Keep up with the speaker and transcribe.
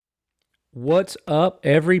What's up,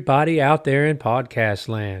 everybody out there in podcast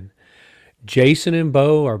land? Jason and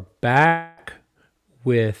Bo are back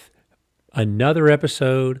with another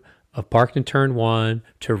episode of Parked and Turn One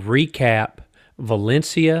to recap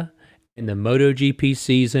Valencia and the MotoGP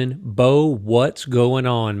season. Bo, what's going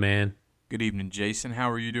on, man? Good evening, Jason. How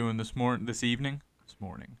are you doing this evening? This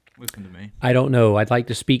morning. Listen to me. I don't know. I'd like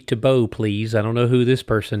to speak to Bo, please. I don't know who this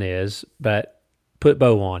person is, but put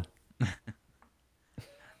Bo on.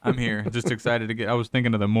 I'm here, just excited to get. I was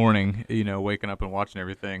thinking of the morning, waking up and watching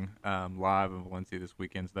everything live in Valencia this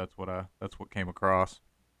weekend. So that's what came across.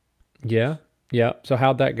 Yeah, yeah. So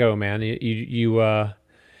how'd that go, man? Did you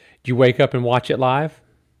wake up and watch it live?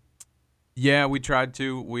 Yeah, we tried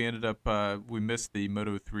to. We ended up we missed the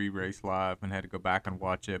Moto 3 race live and had to go back and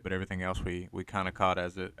watch it. But everything else we kind of caught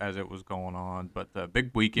as it was going on. But big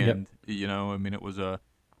Yep. weekend. I mean, it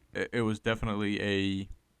was definitely a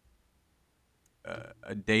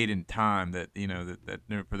date and time that that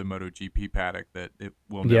for the MotoGP paddock that it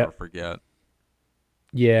will never Yep. forget.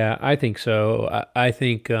 Yeah, I think so. I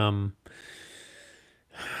think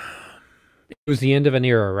it was the end of an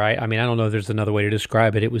era, right? I mean, I don't know if there's another way to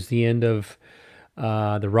describe it. It was the end of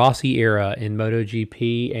the Rossi era in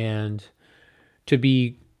MotoGP. And to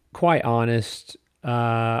be quite honest,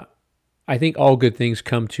 I think all good things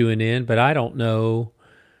come to an end, but I don't know,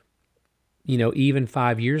 even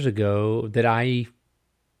 5 years ago that I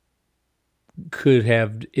could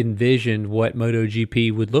have envisioned what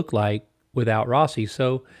MotoGP would look like without Rossi.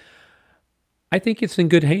 So I think it's in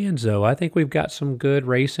good hands, though. I think we've got some good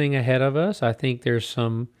racing ahead of us. I think there's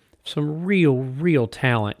some real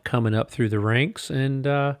talent coming up through the ranks, and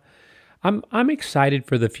I'm excited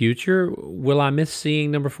for the future. Will I miss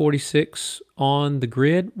seeing number 46 on the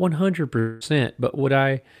grid? 100%. But would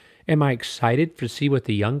I? Am I excited to see what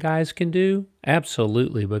the young guys can do?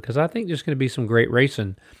 Absolutely, because I think there's going to be some great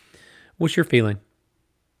racing. What's your feeling?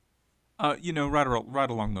 Right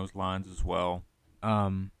along those lines as well.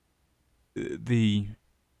 Um, the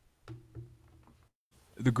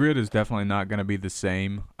the grid is definitely not going to be the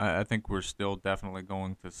same. I think we're still definitely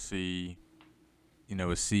going to see,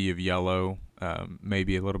 a sea of yellow,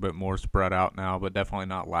 maybe a little bit more spread out now, but definitely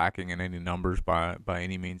not lacking in any numbers by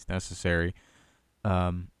any means necessary.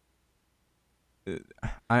 Um, uh,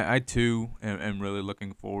 I too am really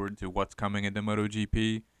looking forward to what's coming into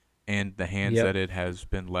MotoGP and the hands that Yep. it has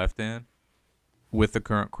been left in with the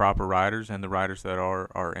current crop of riders and the riders that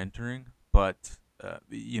are entering. But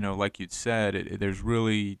like you said, there's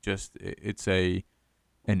really just it's a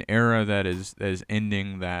an era that is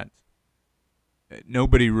ending that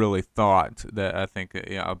nobody really thought that I think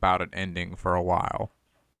about it ending for a while.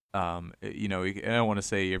 I don't want to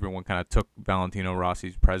say everyone kind of took Valentino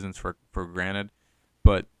Rossi's presence for granted,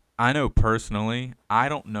 but I know personally, I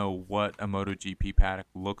don't know what a MotoGP paddock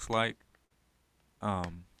looks like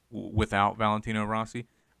without Valentino Rossi.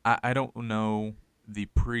 I don't know the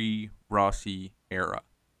pre Rossi era.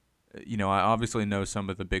 I obviously know some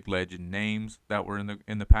of the big legend names that were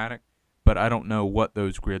in the paddock, but I don't know what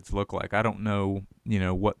those grids look like. I don't know,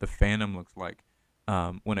 what the fandom looks like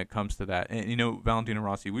when it comes to that. And Valentino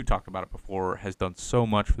Rossi, we've talked about it before, has done so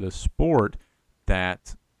much for the sport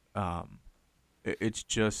that um, it's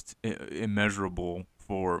just immeasurable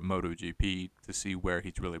for MotoGP to see where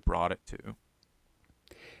he's really brought it to.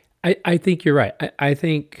 I think you're right. I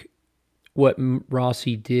think what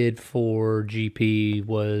Rossi did for GP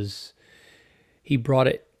was he brought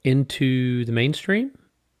it into the mainstream.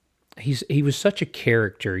 He was such a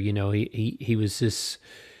character, he was this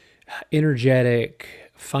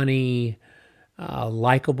energetic, funny,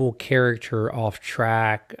 likable character off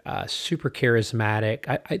track, super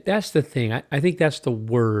charismatic. That's the thing. I think that's the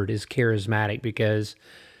word is charismatic because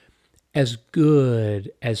as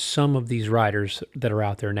good as some of these writers that are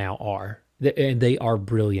out there now are, and they are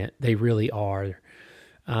brilliant, they really are,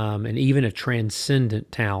 and even a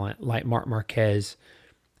transcendent talent like Mark Marquez,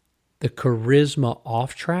 the charisma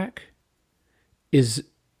off track is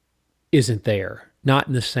isn't there, not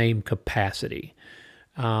in the same capacity.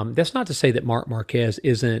 That's not to say that Mark Marquez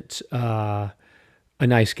isn't a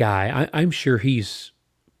nice guy. I'm sure he's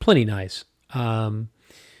plenty nice,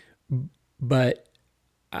 but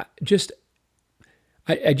just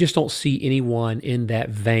I just don't see anyone in that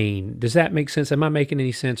vein. Does that make sense? Am I making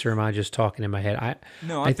any sense, or am I just talking in my head?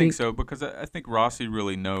 No, I I think think, so because I think Rossi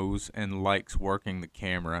really knows and likes working the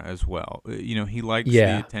camera as well. He likes the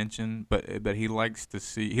yeah, attention, but he likes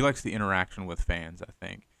the interaction with fans. I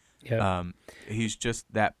think yeah, he's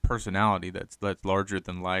just that personality that's larger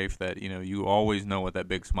than life. That you always know what that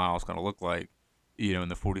big smile is going to look like. In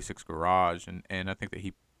the 46 garage, and I think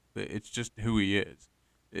that it's just who he is.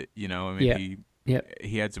 I mean yeah. Yep.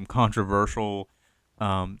 He had some controversial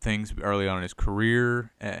things early on in his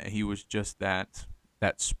career. He was just that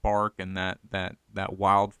spark and that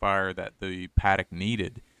wildfire that the paddock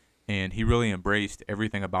needed, and he really embraced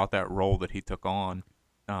everything about that role that he took on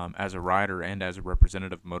as a rider and as a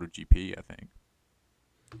representative of MotoGP. I think.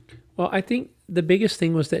 Well, I think the biggest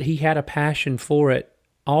thing was that he had a passion for it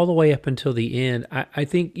all the way up until the end. I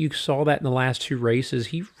think you saw that in the last two races.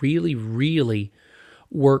 He really, really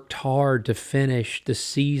worked hard to finish the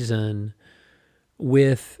season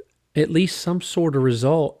with at least some sort of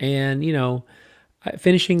result. And,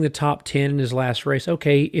 finishing the top 10 in his last race,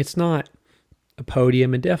 okay, it's not a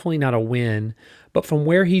podium and definitely not a win. But from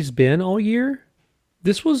where he's been all year,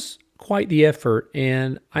 this was quite the effort.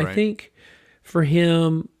 And I Right. think for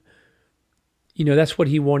him, that's what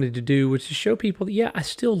he wanted to do, was to show people that, yeah, I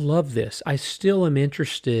still love this. I still am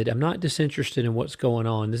interested. I'm not disinterested in what's going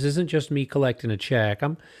on. This isn't just me collecting a check.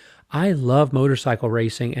 I love motorcycle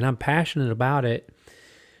racing and I'm passionate about it.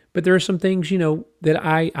 But there are some things, that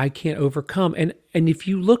I can't overcome. And if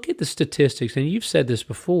you look at the statistics, and you've said this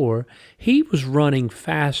before, he was running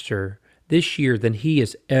faster this year than he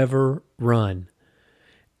has ever run.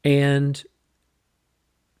 And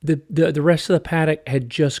the rest of the paddock had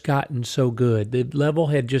just gotten so good. The level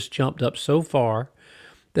had just jumped up so far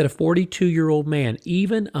that a 42-year-old man,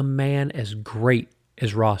 even a man as great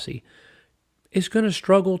as Rossi, is going to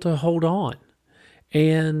struggle to hold on.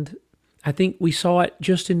 And I think we saw it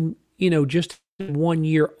just in 1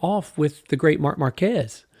 year off with the great Marc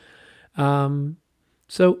Marquez.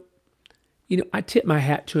 So, I tip my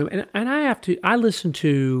hat to him. And I listen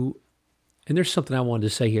to, and there's something I wanted to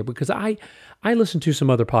say here, because I listen to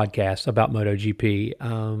some other podcasts about MotoGP.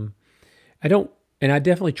 I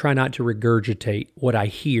definitely try not to regurgitate what I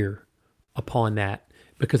hear upon that,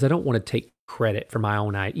 because I don't want to take credit for my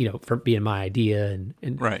own, for being my idea.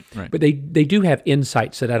 And Right. Right. But they do have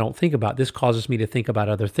insights that I don't think about. This causes me to think about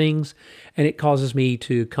other things, and it causes me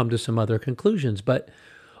to come to some other conclusions. But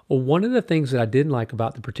one of the things that I didn't like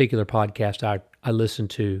about the particular podcast I listened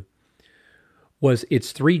to was,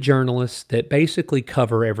 it's three journalists that basically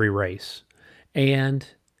cover every race. And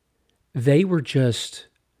they were just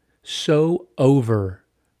so over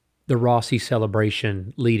the Rossi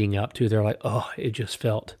celebration leading up to. They're like, oh, it just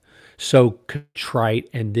felt so contrite,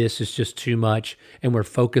 and this is just too much, and we're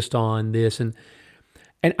focused on this. And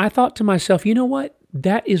I thought to myself, you know what?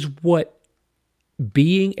 That is what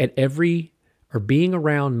being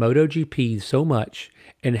around MotoGP so much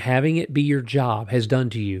and having it be your job has done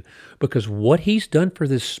to you. Because what he's done for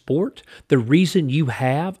this sport, the reason you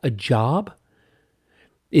have a job,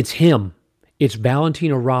 it's him. It's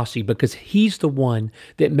Valentino Rossi, because he's the one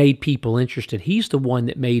that made people interested. He's the one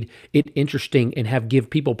that made it interesting and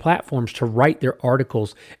give people platforms to write their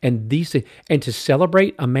articles and to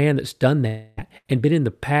celebrate a man that's done that and been in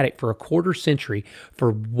the paddock for a quarter century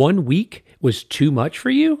for 1 week was too much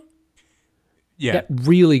for you. Yeah. That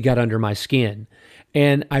really got under my skin.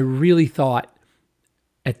 And I really thought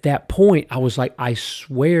at that point, I was like, I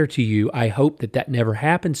swear to you, I hope that never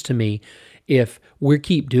happens to me. If we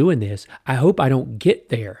keep doing this, I hope I don't get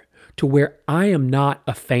there to where I am not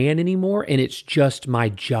a fan anymore and it's just my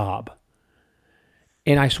job.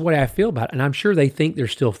 And that's what I feel about it. And I'm sure they think they're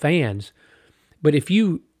still fans. But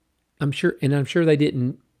I'm sure they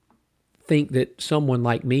didn't think that someone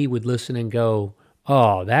like me would listen and go,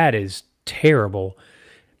 oh, that is terrible.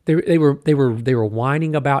 They were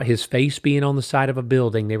whining about his face being on the side of a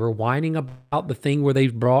building. They were whining about the thing where they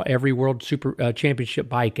brought every World Super Championship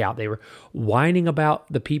bike out. They were whining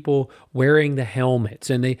about the people wearing the helmets,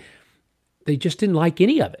 and they just didn't like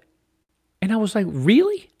any of it. And I was like,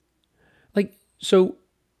 really? Like, so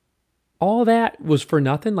all that was for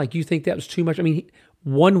nothing? Like, you think that was too much? I mean,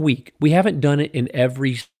 1 week. We haven't done it in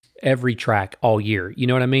every track all year. You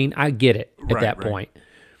know what I mean? I get it at that point.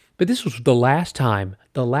 But this was the last time,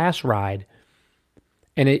 the last ride,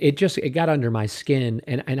 and it got under my skin.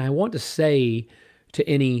 And I want to say to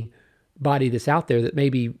anybody that's out there that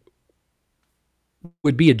maybe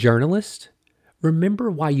would be a journalist,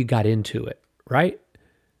 remember why you got into it, right?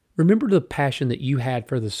 Remember the passion that you had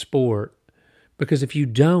for the sport, because if you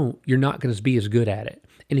don't, you're not going to be as good at it.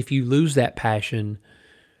 And if you lose that passion,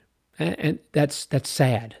 and that's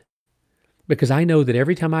sad. Because I know that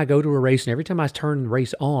every time I go to a race and every time I turn the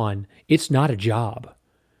race on, it's not a job.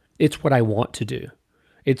 It's what I want to do.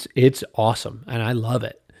 It's awesome, and I love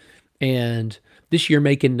it. And this year,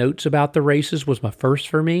 making notes about the races was my first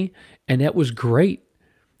for me, and that was great.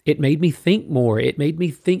 It made me think more. It made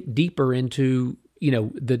me think deeper into,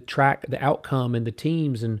 the track, the outcome, and the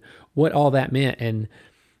teams, and what all that meant. And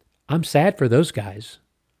I'm sad for those guys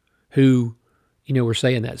who, were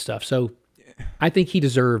saying that stuff. So I think he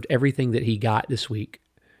deserved everything that he got this week.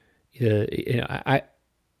 I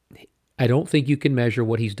don't think you can measure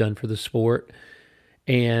what he's done for the sport.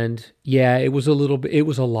 And yeah, it was a little bit, it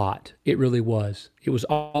was a lot. It really was. It was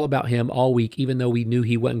all about him all week, even though we knew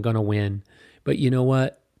he wasn't going to win. But you know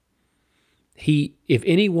what? If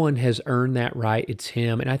anyone has earned that right, it's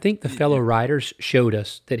him. And I think the fellow riders showed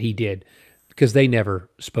us that he did because they never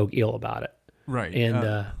spoke ill about it. Right.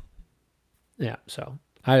 And yeah, so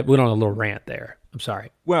I went on a little rant there. I'm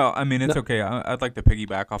sorry. Well, I mean, it's okay. I'd like to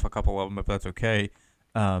piggyback off a couple of them if that's okay.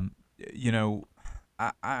 You know,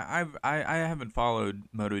 I haven't followed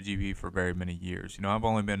MotoGP for very many years. You know, I've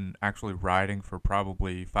only been actually riding for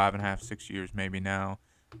probably 5.5, 6 years maybe now.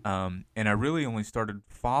 And I really only started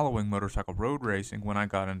following motorcycle road racing when I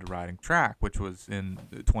got into riding track, which was in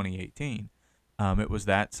 2018. It was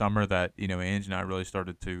that summer that, you know, Ange and I really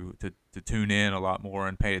started to tune in a lot more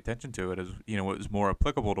and pay attention to it, as, you know, it was more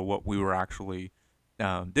applicable to what we were actually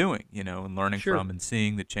doing, you know, and learning Sure. from and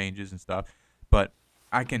seeing the changes and stuff. But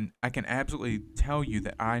I can absolutely tell you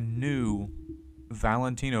that I knew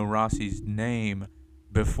Valentino Rossi's name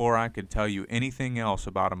before I could tell you anything else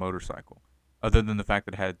about a motorcycle, other than the fact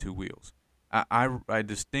that it had two wheels. I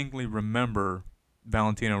distinctly remember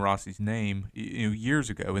Valentino Rossi's name, you know, years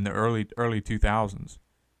ago in the early 2000s,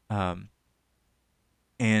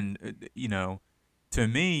 and you know, to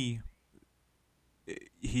me,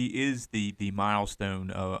 he is the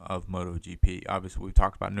milestone of MotoGP. Obviously, we've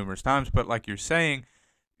talked about it numerous times, but like you're saying,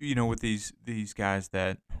 you know, with these guys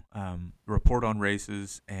that report on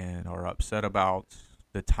races and are upset about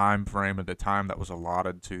the time frame of the time that was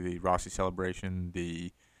allotted to the Rossi celebration,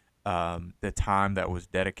 the time that was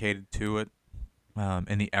dedicated to it,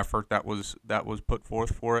 and the effort that was put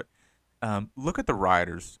forth for it. Look at the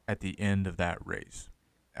riders at the end of that race.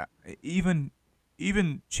 Uh, even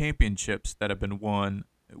championships that have been won,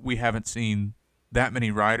 we haven't seen that many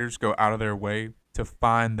riders go out of their way to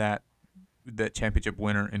find that championship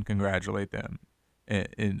winner and congratulate them,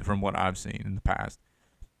 from what I've seen in the past.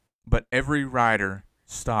 But every rider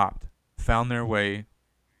stopped, found their way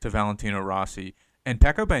to Valentino Rossi. And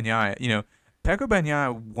Pecco Bagnaia, you know, Pecco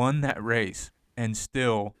Bagnaia won that race and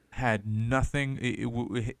still had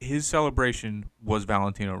nothing. His celebration was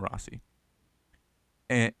Valentino Rossi.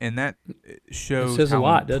 And that shows says a how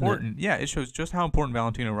lot, doesn't it? important. Yeah, it shows just how important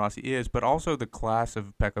Valentino Rossi is, but also the class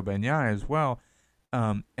of Pecco Bagnaia as well,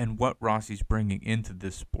 and what Rossi's bringing into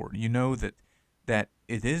this sport. You know that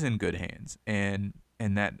it is in good hands, and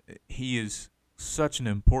that he is such an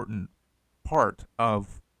important part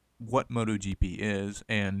of what MotoGP is,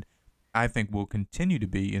 and I think will continue to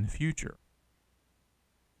be in the future.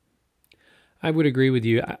 I would agree with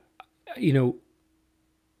you. You know,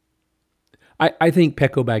 I think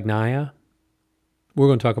Pecco Bagnaia, we're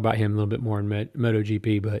going to talk about him a little bit more in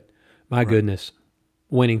MotoGP, but my Right. goodness,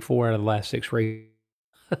 winning 4 out of the last 6 races.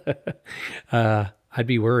 I'd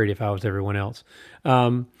be worried if I was everyone else.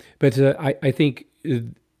 But I think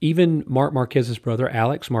even Marc Marquez's brother,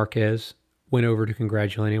 Alex Marquez, went over to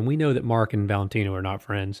congratulate him. We know that Marc and Valentino are not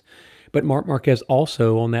friends, but Marc Marquez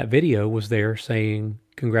also on that video was there saying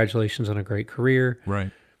congratulations on a great career.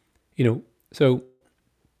 Right. You know, so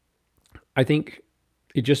I think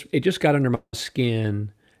it just got under my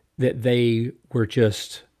skin that they were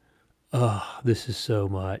just, this is so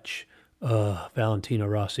much. Valentino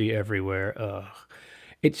Rossi everywhere.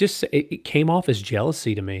 It came off as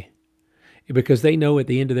jealousy to me because they know at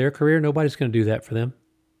the end of their career, nobody's going to do that for them.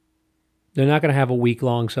 They're not going to have a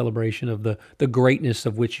week-long celebration of the greatness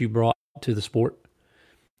of which you brought to the sport.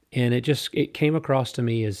 And it came across to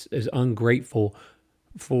me as ungrateful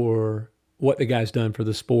for what the guy's done for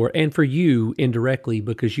the sport and for you indirectly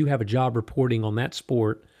because you have a job reporting on that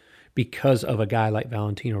sport because of a guy like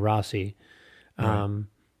Valentino Rossi. Right.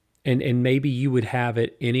 And maybe you would have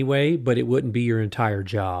it anyway, but it wouldn't be your entire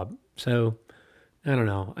job. So I don't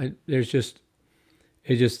know. It just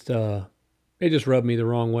rubbed me the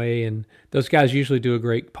wrong way. And those guys usually do a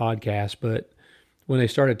great podcast, but when they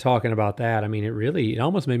started talking about that, I mean, it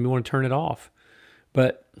almost made me want to turn it off.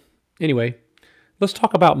 But anyway, let's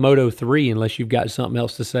talk about Moto 3 unless you've got something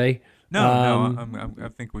else to say. No, I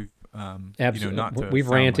think we've Absolutely. not to We've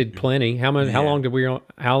sound ranted like plenty. How Yeah. long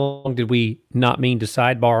did we not mean to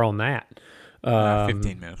sidebar on that?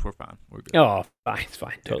 15 minutes. We're fine. We're good. Oh, fine. It's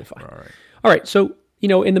fine. Totally fine. We're all right. All right. So, you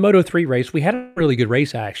know, in the Moto 3 race, we had a really good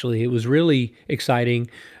race, actually. It was really exciting.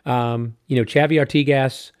 You know, Xavi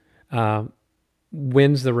Artigas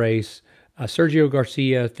wins the race. Sergio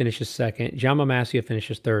Garcia finishes second. Jaume Masia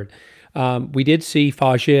finishes third. We did see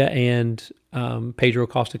Foggia and Pedro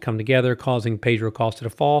Acosta come together, causing Pedro Acosta to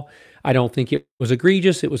fall. I don't think it was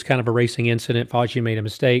egregious. It was kind of a racing incident. Foggia made a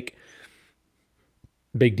mistake.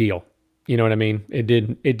 big deal. You know what I mean? It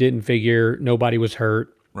didn't figure. Nobody was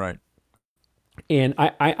hurt. Right. And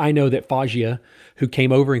I know that Foggia, who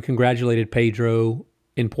came over and congratulated Pedro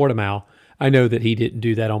in Portimao, I know that he didn't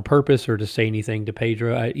do that on purpose or to say anything to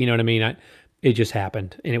Pedro. You know what I mean? It just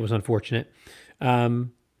happened, and it was unfortunate.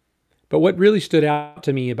 Um, but what really stood out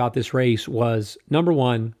to me about this race was number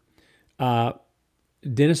one, uh,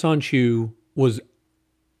 Dennis Chu was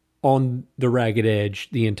on the ragged edge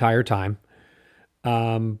the entire time,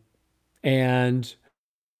 um, and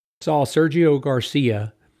saw Sergio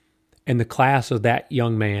Garcia and the class of that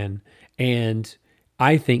young man. And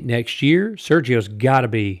I think next year Sergio's got to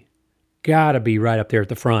be right up there at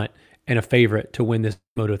the front and a favorite to win this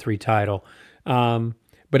Moto 3 title.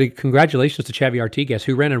 But congratulations to Xavi Artigas,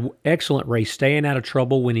 who ran an excellent race, staying out of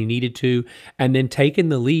trouble when he needed to, and then taking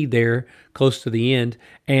the lead there close to the end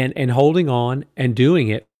and holding on and doing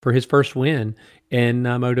it for his first win in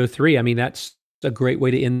Moto 3. I mean, that's a great way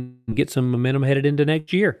to get some momentum headed into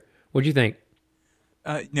next year. What do you think?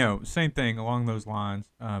 No, same thing along those lines.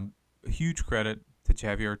 Huge credit to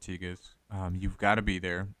Xavi Artigas. You've got to be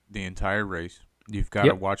there the entire race. You've got to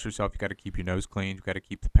Yep. watch yourself. You've got to keep your nose clean. You've got to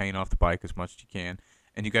keep the paint off the bike as much as you can.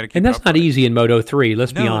 And you got to keep And it that's not upright. easy in Moto 3.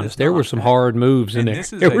 Let's be No, it honest. is There were not. some hard moves in And there.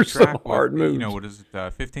 this is There a were some track with, hard moves. what is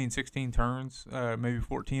it, 15, 16 turns, maybe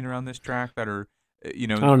 14 around this track that are, I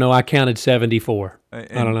don't know. I counted 74. I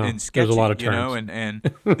don't know. and There's a sketchy, lot of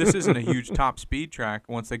and this isn't a huge top speed track.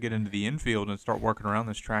 Once they get into the infield and start working around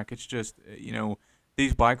this track, it's just,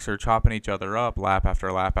 these bikes are chopping each other up lap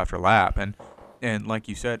after lap after lap. And like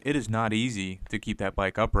you said, it is not easy to keep that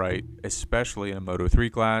bike upright, especially in a Moto 3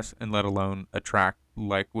 class, and let alone a track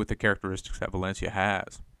like with the characteristics that Valencia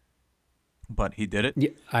has. But he did it. Yeah,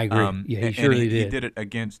 I agree. Yeah, he And surely he did. did it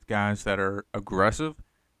against guys that are aggressive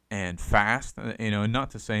and fast. And not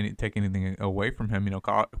to say take anything away from him,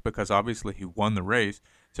 because obviously he won the race,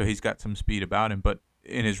 so he's got some speed about him. But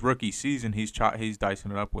in his rookie season, he's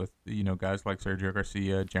dicing it up with guys like Sergio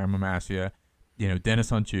Garcia, Jeremy Masia,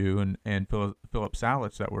 Dennis Unchu, and Philip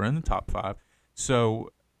Salich that were in the top five. So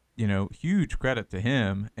huge credit to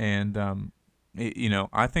him. And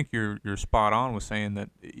I think you're spot on with saying that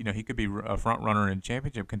he could be a front runner and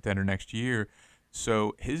championship contender next year.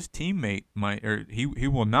 So his teammate might, or he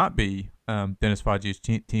will not be Dennis Foggia's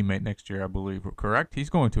teammate next year, I believe. Correct? He's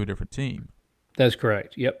going to a different team. That's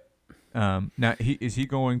correct. Yep. Now, is he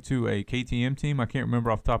going to a KTM team? I can't remember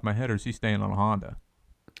off the top of my head, or is he staying on a Honda?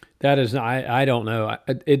 That is, I don't know.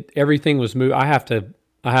 Everything was moved. I have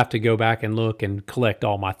to go back and look and collect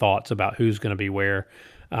all my thoughts about who's going to be where.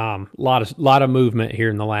 Lot of movement here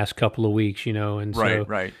in the last couple of weeks, and Right, so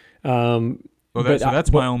right. um, Well, but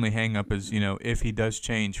that's my only hang up is, if he does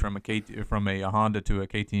change from a Honda to a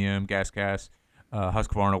KTM, Gas,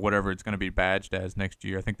 Husqvarna, whatever it's going to be badged as next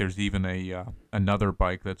year. I think there's even another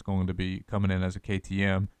bike that's going to be coming in as a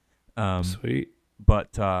KTM. sweet.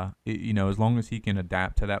 But as long as he can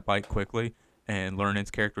adapt to that bike quickly and learn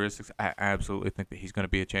its characteristics, I absolutely think that he's going to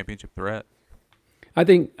be a championship threat. I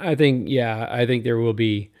think there will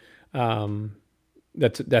be.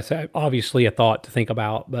 That's obviously a thought to think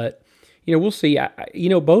about, but we'll see.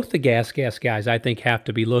 Both the gas guys I think have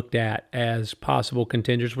to be looked at as possible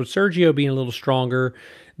contenders. With Sergio being a little stronger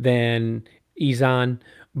than Izan,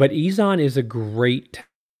 but Izan is a great.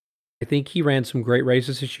 I think he ran some great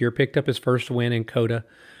races this year. Picked up his first win in Coda,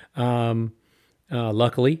 um,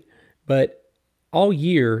 luckily, but all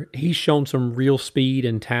year he's shown some real speed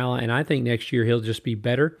and talent, and I think next year he'll just be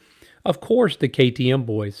better. Of course, the KTM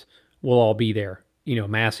boys will all be there.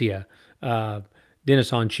 Masia, uh,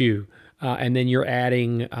 Dennis Chu, and then you're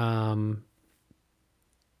adding,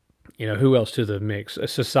 who else to the mix?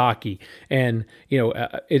 Sasaki, and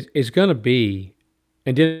it's going to be,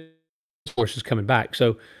 and Dennis, of course, is coming back.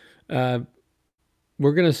 So uh,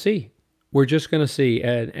 we're going to see. We're just going to see,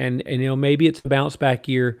 and maybe it's a bounce back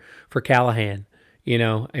year for Callahan.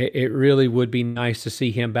 It really would be nice to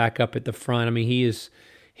see him back up at the front. I mean, he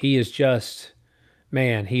is just,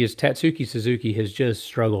 man, Tatsuki Suzuki has just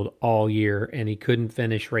struggled all year, and he couldn't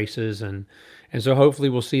finish races, and so hopefully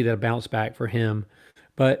we'll see that bounce back for him.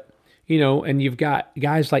 But and you've got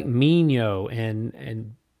guys like Mino,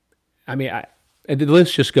 and I mean, and the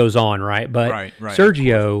list just goes on, right? But Right, right.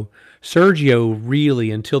 Sergio really,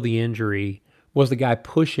 until the injury, was the guy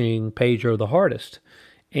pushing Pedro the hardest,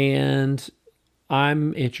 and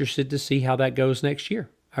I'm interested to see how that goes next year.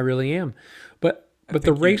 I really am. But the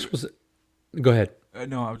think you. race was. Go ahead.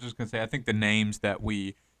 No, I was just gonna say. I think the names that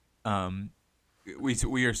um,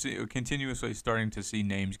 we are continuously starting to see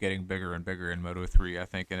names getting bigger and bigger in Moto 3. I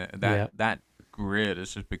think, and Yeah. that grid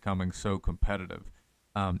is just becoming so competitive.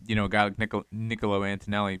 A guy like Niccolo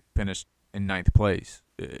Antonelli finished in ninth place.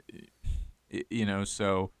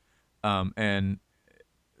 So and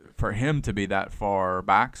for him to be that far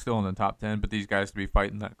back, still in the top 10, but these guys to be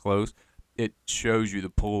fighting that close, it shows you the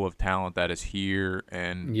pool of talent that is here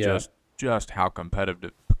and Yeah. just how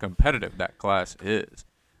competitive that class is.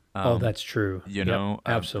 Oh, Um, that's true. you Yep. know,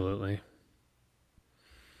 Absolutely.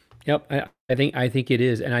 Yep. I think it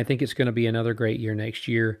is, and I think it's going to be another great year next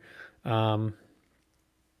year. Um,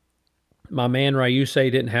 my man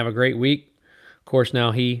Ryusei didn't have a great week. Of course,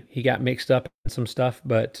 now he got mixed up in some stuff,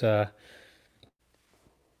 but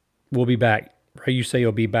we'll be back. Ryusei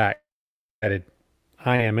will be back.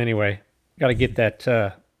 I am anyway. Got to get that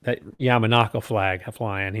Yamanaka flag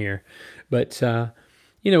flying here, but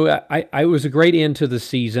I was a great end to the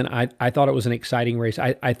season. I thought it was an exciting race.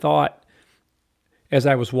 I thought as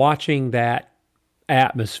I was watching that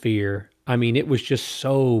atmosphere, I mean, it was just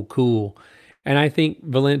so cool. And I think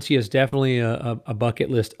Valencia is definitely a bucket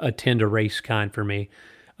list attend a race kind for me,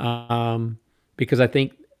 um, because I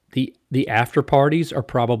think the after parties are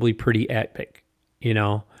probably pretty epic, you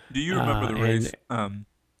know, do you remember the race and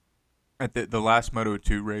at the last Moto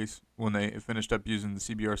 2 race when they finished up using the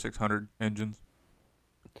CBR 600 engines?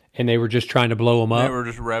 they were just trying to blow them They up. were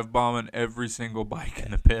just rev bombing every single bike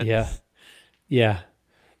in the Yeah, pits. yeah,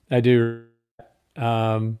 I do.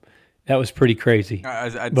 Um, that was pretty crazy,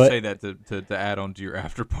 I'd say but that to add on to your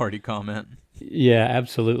after party comment. yeah,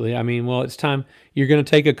 absolutely. I mean, well, it's time. You're going to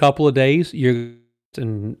take a couple of days,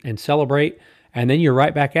 and celebrate, and then you're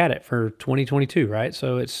right back at it for 2022, right?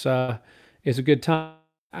 So it's a good time.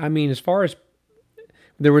 I mean, as far as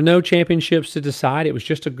there were no championships to decide, it was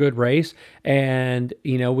just a good race, and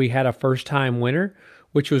we had a first time winner,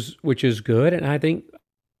 which is good, and I think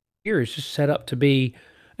year is just set up to be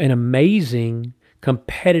an amazing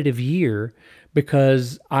competitive year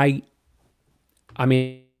because I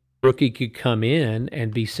mean, rookie could come in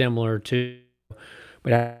and be similar to,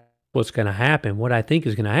 but what's going to happen? What I think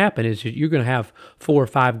is going to happen is that you're going to have 4 or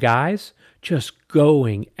 5 guys just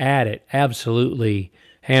going at it, absolutely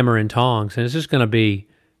hammer and tongs, and it's just going to be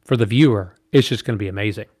for the viewer. It's just going to be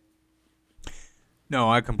amazing. No,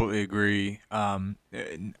 I completely agree. And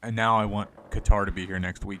now I want Qatar to be here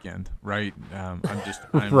next weekend, right? I'm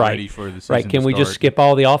Right, ready for the right. season to Can we just start. skip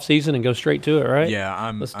all the off season and go straight to it? Right. Yeah,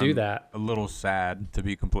 Let's do I'm that. a little sad to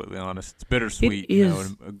be completely honest. It's It bittersweet,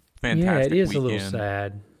 is. and a Yeah, it fantastic is a little weekend.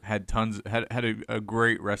 sad. Had tons had a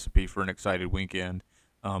great recipe for an excited weekend,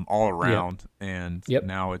 all Yep. around, and Yep.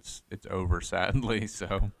 now it's over sadly.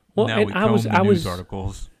 So Well, now and we I was, comb the I news was.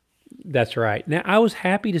 articles. That's right. Now I was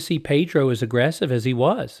happy to see Pedro as aggressive as he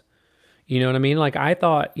was. You know what I mean? Like I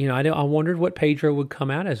thought, I wondered what Pedro would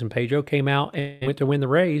come out as, and Pedro came out and went to win the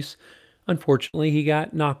race. Unfortunately, he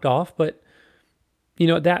got knocked off, but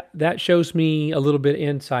that shows me a little bit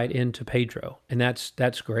insight into Pedro, and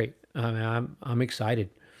that's great. I mean, I'm excited.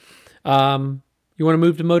 You want to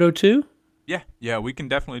move to Moto 2? Yeah, yeah, we can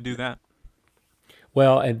definitely do that.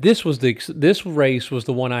 Well, and this race was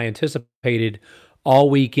the one I anticipated all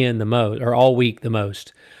weekend the most, or all week the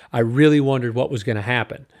most. I really wondered what was going to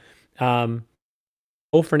happen. Um,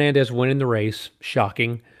 Raul Fernandez winning the race,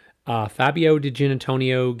 shocking. Fabio Di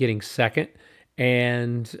Giannantonio getting second,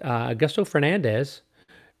 and Augusto Fernandez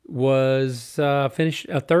was finished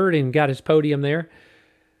third and got his podium there.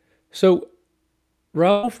 So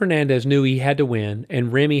Raul Fernandez knew he had to win,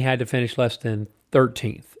 and Remy had to finish less than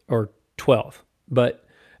 13th or 12th. But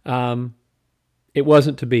um, it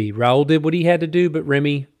wasn't to be. Raul did what he had to do, but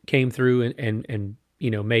Remy came through and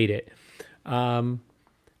made it. Um,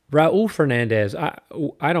 Raul Fernandez,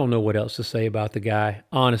 I don't know what else to say about the guy.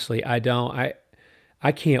 Honestly, I don't.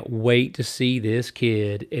 I can't wait to see this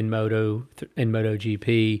kid in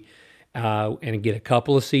MotoGP and get a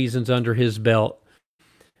couple of seasons under his belt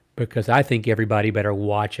because I think everybody better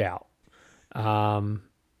watch out. Um,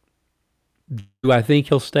 do I think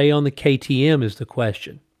he'll stay on the KTM is the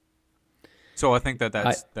question. So I think that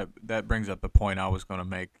I that brings up the point I was going to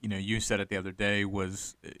make. You said it the other day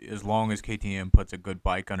was as long as KTM puts a good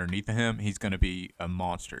bike underneath of him, he's going to be a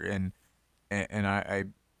monster. And I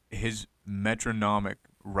his metronomic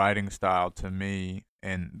riding style to me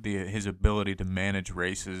and his ability to manage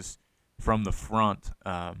races from the front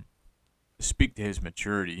speak to his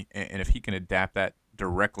maturity. And if he can adapt that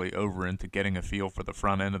directly over into getting a feel for the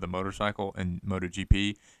front end of the motorcycle in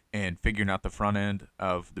MotoGP and figuring out the front end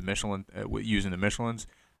of the Michelin using the Michelins,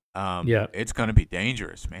 Yeah, it's going to be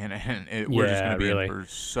dangerous, man. And we're just going yeah, to be in really. for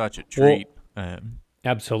such a Well, treat.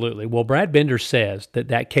 absolutely. Well, Brad Bender says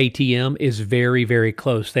that KTM is very, very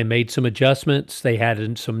close. They made some adjustments. They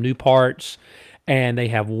had some new parts, and they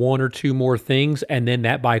have one or two more things, and then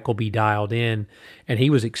that bike will be dialed in. And he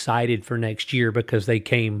was excited for next year because they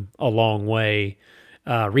came a long way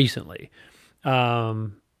recently.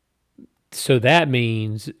 Um, so that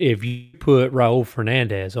means if you put Raul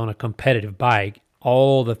Fernandez on a competitive bike,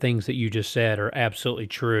 all the things that you just said are absolutely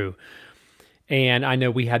true. And I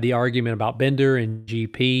know we had the argument about Bender and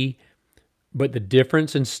GP, but the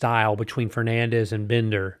difference in style between Fernandez and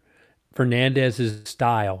Bender, Fernandez's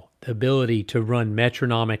style, the ability to run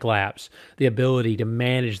metronomic laps, the ability to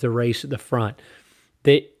manage the race at the front,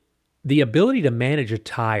 the the ability to manage a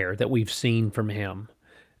tire that we've seen from him,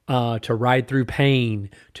 to ride through pain,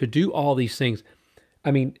 to do all these things.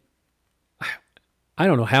 I mean, I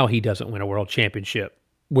don't know how he doesn't win a world championship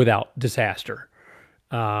without disaster.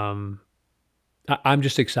 Um, I'm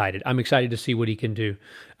just excited. I'm excited to see what he can do.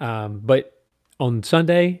 But on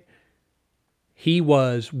Sunday, he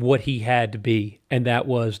was what he had to be, and that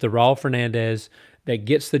was the Raul Fernandez that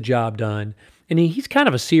gets the job done. And he's kind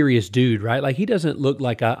of a serious dude, right? Like he doesn't look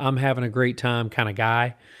like a I'm having a great time kind of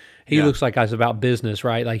guy. He Yeah, looks like it's about business,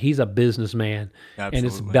 right? Like he's a businessman, and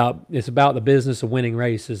absolutely. it's about the business of winning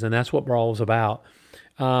races, and that's what Brawl's about.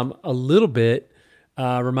 A little bit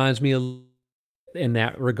reminds me in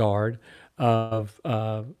that regard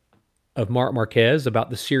of Mark Marquez about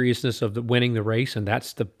the seriousness of winning the race, and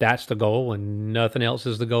that's the goal, and nothing else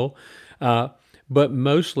is the goal. Uh, but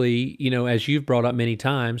mostly, as you've brought up many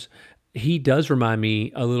times, he does remind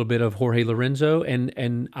me a little bit of Jorge Lorenzo,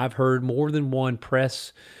 and I've heard more than one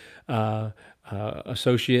press uh,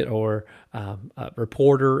 associate or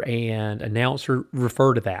reporter and announcer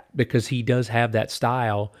refer to that because he does have that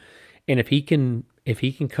style, and if he can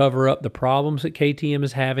cover up the problems that KTM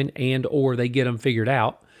is having and or they get them figured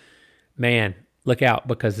out, man, look out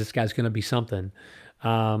because this guy's going to be something.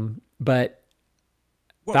 But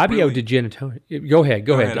What Fabio really? Di Giannantonio, go ahead,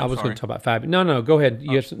 go Go ahead. ahead. I I'm was going sorry. to talk about Fabio. No, no, go ahead.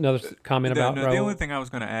 You Uh, have another comment about the only Raul? thing I was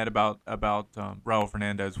going to add about Raul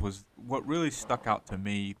Fernandez was what really stuck out to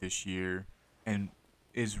me this year, and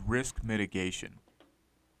is risk mitigation.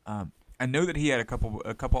 I know that he had a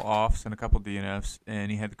couple offs and a couple DNFs,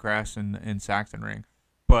 and he had the crash in Saxon Ring,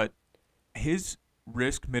 but his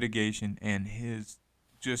risk mitigation and his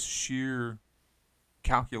just sheer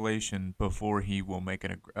calculation before he will make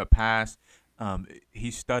a pass.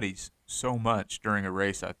 He studies so much during a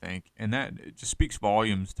race, I think, and that it just speaks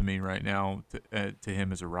volumes to me right now to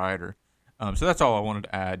him as a rider. So that's all I wanted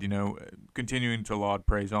to add. Continuing to laud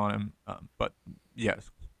praise on him. But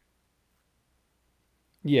yes,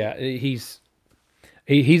 Yeah,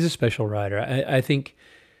 he's a special rider. I think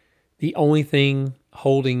the only thing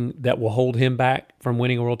holding that will hold him back from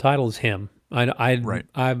winning a world title is him. right,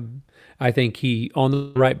 I think he on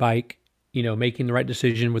the right bike, making the right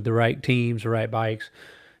decision with the right teams, the right bikes.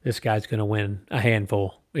 This guy's going to win a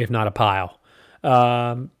handful, if not a pile.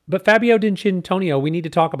 But Fabio D'Antonio, we need to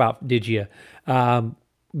talk about Digia.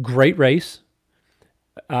 Great race,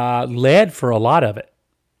 led for a lot of it,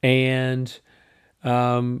 and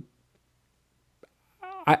um,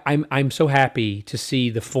 I'm so happy to see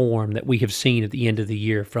the form that we have seen at the end of the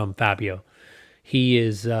year from Fabio. He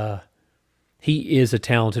is uh, he is a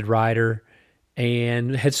talented rider,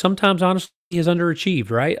 and has sometimes honestly has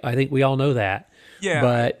underachieved. Right, I think we all know that,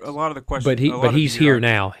 yeah. A but lot of the but question, he a but lot of the he's year, here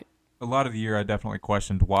now. a lot of the year, I definitely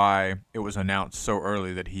questioned why it was announced so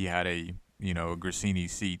early that he had a Grassini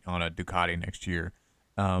seat on a Ducati next year.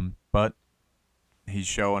 But he's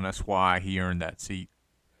showing us why he earned that seat.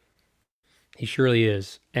 He surely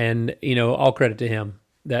is, and all credit to him.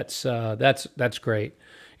 That's great.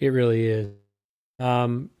 It really is.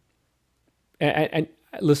 Um, and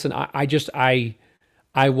listen,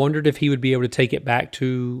 I wondered if he would be able to take it back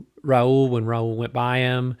to Raul when Raul went by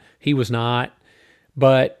him. He was not,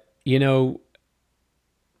 but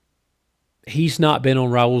he's not been on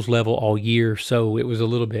Raul's level all year, so it was a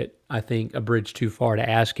little bit, I think, a bridge too far to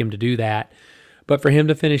ask him to do that. But for him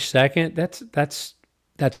to finish second,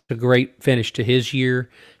 that's a great finish to his year.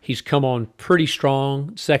 He's come on pretty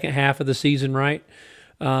strong second half of the season, right?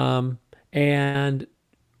 And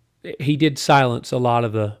he did silence a lot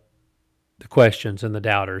of the questions and the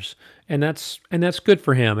doubters, and that's good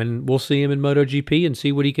for him. And we'll see him in MotoGP and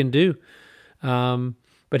see what he can do.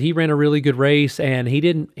 But he ran a really good race, and he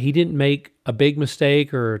didn't make a big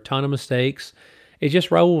mistake or a ton of mistakes. It's just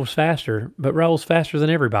Raul was faster, but Raul's faster than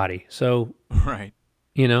everybody. So Right.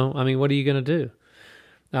 I mean, what are you going to do?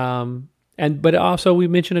 But also we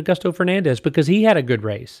mentioned Augusto Fernandez because he had a good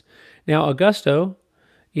race. Now Augusto,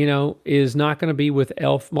 is not going to be with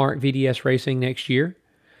Elf Mark VDS Racing next year.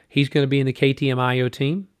 He's going to be in the KTM IO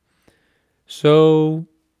team. So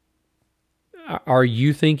Are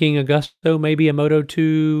you thinking Augusto may be a Moto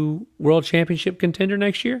 2 World Championship contender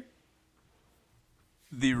next year?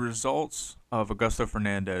 The results of Augusto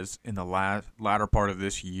Fernandez in the latter part of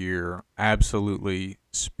this year absolutely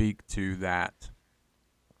speak to that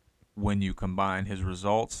when you combine his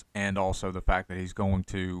results and also the fact that he's going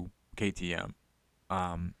to KTM.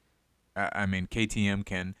 Um, I mean, KTM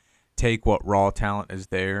can take what raw talent is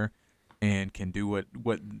there and can do what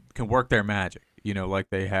can work their magic, like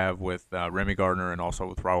they have with Remy Gardner and also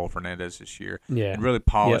with Raul Fernandez this year, Yeah. and really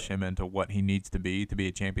polish Yep. him into what he needs to be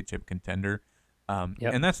a championship contender.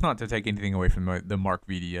 Yep. And that's not to take anything away from the Mark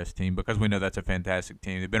VDS team, because we know that's a fantastic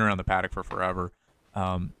team. They've been around the paddock for forever,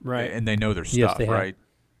 Right. and they know their Yes, stuff, they have. right?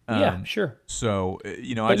 Yeah, Um, sure. so I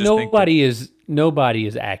But just think that nobody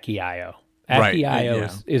is Aki Io. right, Aki Io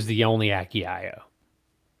yeah. is the only Aki Io.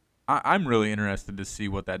 I'm really interested to see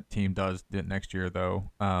what that team does next year,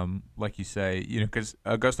 though. Like you say, because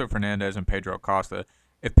Augusto Fernandez and Pedro Acosta,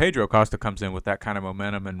 if Pedro Acosta comes in with that kind of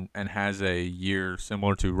momentum and has a year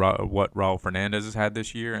similar to what Raul Fernandez has had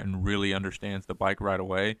this year and really understands the bike right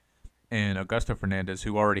away, and Augusto Fernandez,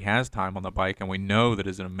 who already has time on the bike and we know that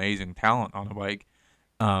is an amazing talent on the bike,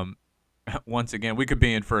 um, once again, we could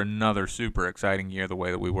be in for another super exciting year the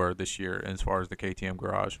way that we were this year as far as the KTM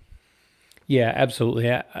garage. Yeah,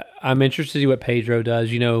 absolutely. I'm interested to see what Pedro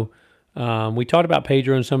does. We talked about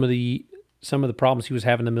Pedro and some of the problems he was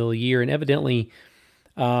having in the middle of the year, and evidently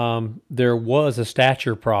there was a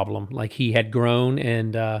stature problem. Like he had grown,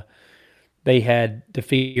 and they had to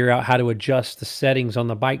figure out how to adjust the settings on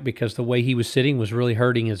the bike because the way he was sitting was really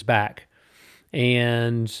hurting his back.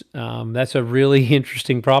 And that's a really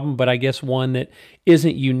interesting problem, but I guess one that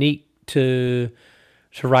isn't unique to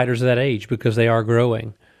riders of that age because they are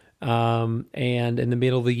growing. And in the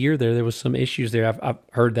middle of the year, there was some issues there. I've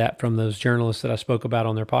heard that from those journalists that I spoke about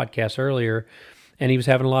on their podcast earlier, and he was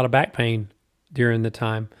having a lot of back pain during the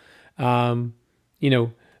time. Um,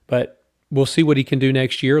 but we'll see what he can do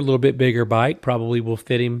next year. A little bit bigger bike probably will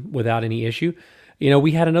fit him without any issue.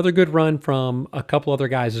 We had another good run from a couple other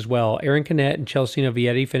guys as well. Aaron Canet and Celestino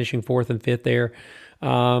Vietti finishing fourth and fifth there.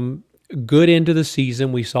 Good end of the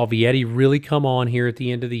season. We saw Vietti really come on here at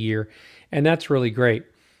the end of the year, and that's really great.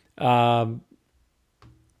 Sam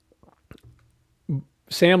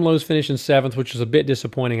Lowe's finishing seventh, which is a bit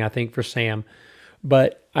disappointing, I think, for Sam.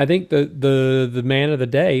 But I think the man of the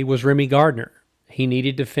day was Remy Gardner. He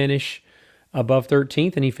needed to finish above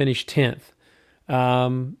 13th, and he finished 10th.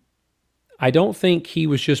 I don't think he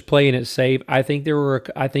was just playing it safe. I think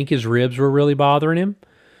his ribs were really bothering him.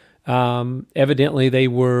 Evidently, they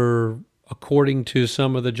were, according to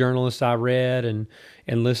some of the journalists I read and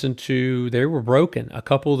listened to, they were broken. A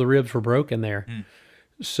couple of the ribs were broken there.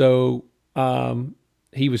 So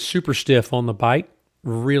he was super stiff on the bike.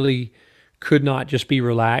 Really could not just be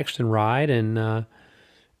relaxed and ride. And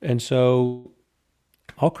so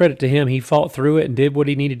all credit to him. He fought through it and did what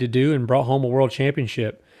he needed to do and brought home a world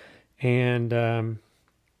championship. And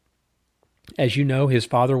as you know, his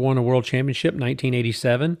father won a world championship in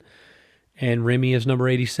 1987, and Remy is number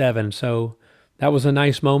 87. So that was a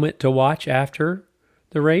nice moment to watch after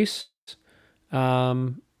the race.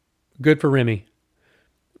 Good for Remy.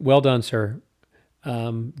 Well done, sir.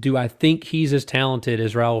 Do I think he's as talented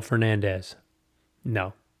as Raul Fernandez?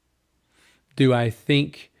 No. Do I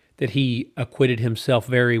think that he acquitted himself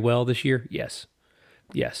very well this year? Yes.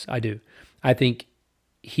 Yes, I do. I think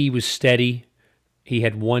he was steady. He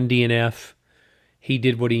had one DNF. He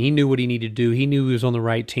did he knew what he needed to do. He knew he was on the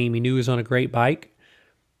right team. He knew he was on a great bike,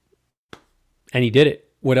 and he did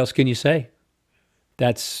it. What else can you say?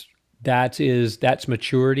 That's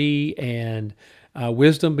maturity and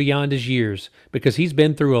wisdom beyond his years, because he's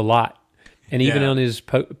been through a lot. And even Yeah. on his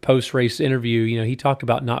post race interview, he talked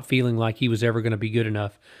about not feeling like he was ever going to be good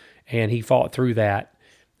enough, and he fought through that.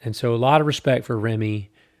 And so, a lot of respect for Remy.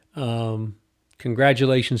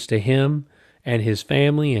 Congratulations to him and his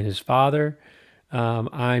family and his father.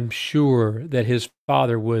 I'm sure that his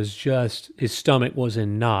father his stomach was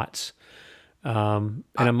in knots. And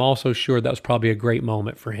I'm also sure that was probably a great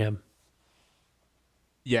moment for him.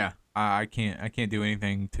 Yeah, I can't do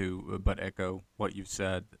anything to but echo what you've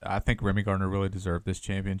said. I think Remy Gardner really deserved this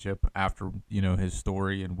championship after his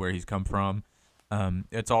story and where he's come from.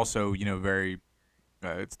 It's also very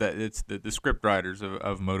it's the script writers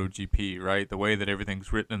of MotoGP, right? The way that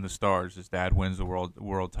everything's written in the stars. His dad wins the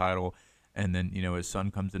world title, and then his son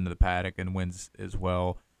comes into the paddock and wins as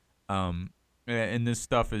well. And this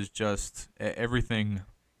stuff is just everything.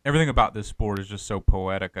 Everything about this sport is just so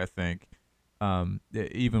poetic. I think, even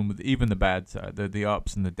the bad side, the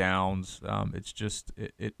ups and the downs.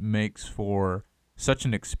 It makes for such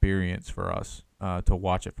an experience for us. to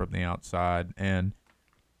watch it from the outside. And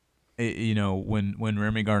when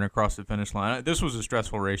Remy Gardner crossed the finish line, this was a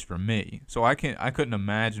stressful race for me. So I couldn't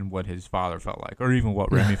imagine what his father felt like, or even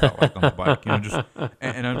what Remy felt like on the bike.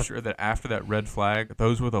 And I'm sure that after that red flag,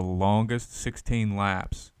 those were the longest 16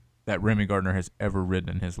 laps that Remy Gardner has ever ridden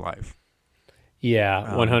in his life.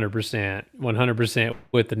 Yeah, 100%. 100%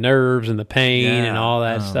 with the nerves and the pain and all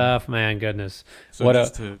that stuff. Man, goodness. So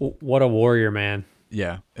what a warrior, man.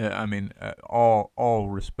 Yeah, I mean, all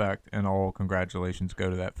respect and all congratulations go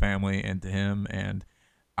to that family and to him, and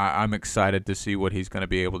I'm excited to see what he's going to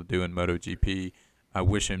be able to do in MotoGP. I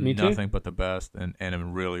wish him nothing but the best, and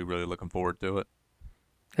I'm really, really looking forward to it.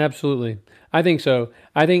 Absolutely. I think so.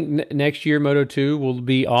 I think next year Moto2 will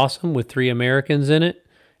be awesome with 3 Americans in it.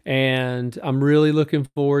 And I'm really looking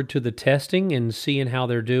forward to the testing and seeing how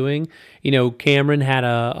they're doing. Cameron had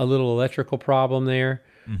a little electrical problem there,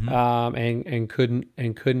 and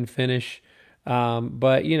couldn't finish.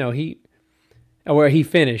 But he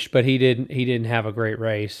finished, but he didn't have a great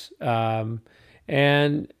race.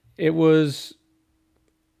 And it was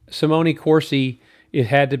Simone Corsi. It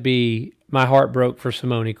had to be. My heart broke for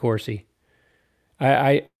Simone Corsi.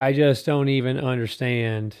 I just don't even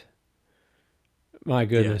understand. My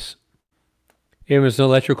goodness. Yeah. It was an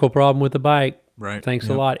electrical problem with the bike. Right. Thanks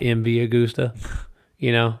a lot, MV Agusta.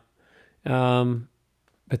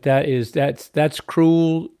 But that's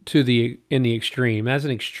cruel in the extreme. That's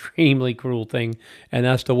an extremely cruel thing, and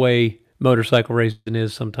that's the way motorcycle racing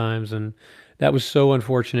is sometimes. And that was so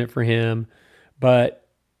unfortunate for him. But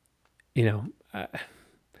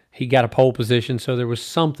he got a pole position, so there was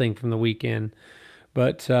something from the weekend.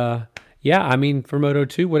 But yeah, I mean, for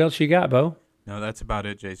Moto2, what else you got, Bo? No, that's about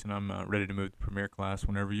it, Jason. I'm ready to move to Premier Class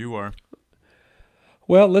whenever you are.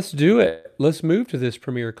 Well, let's do it. Let's move to this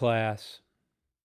Premier Class.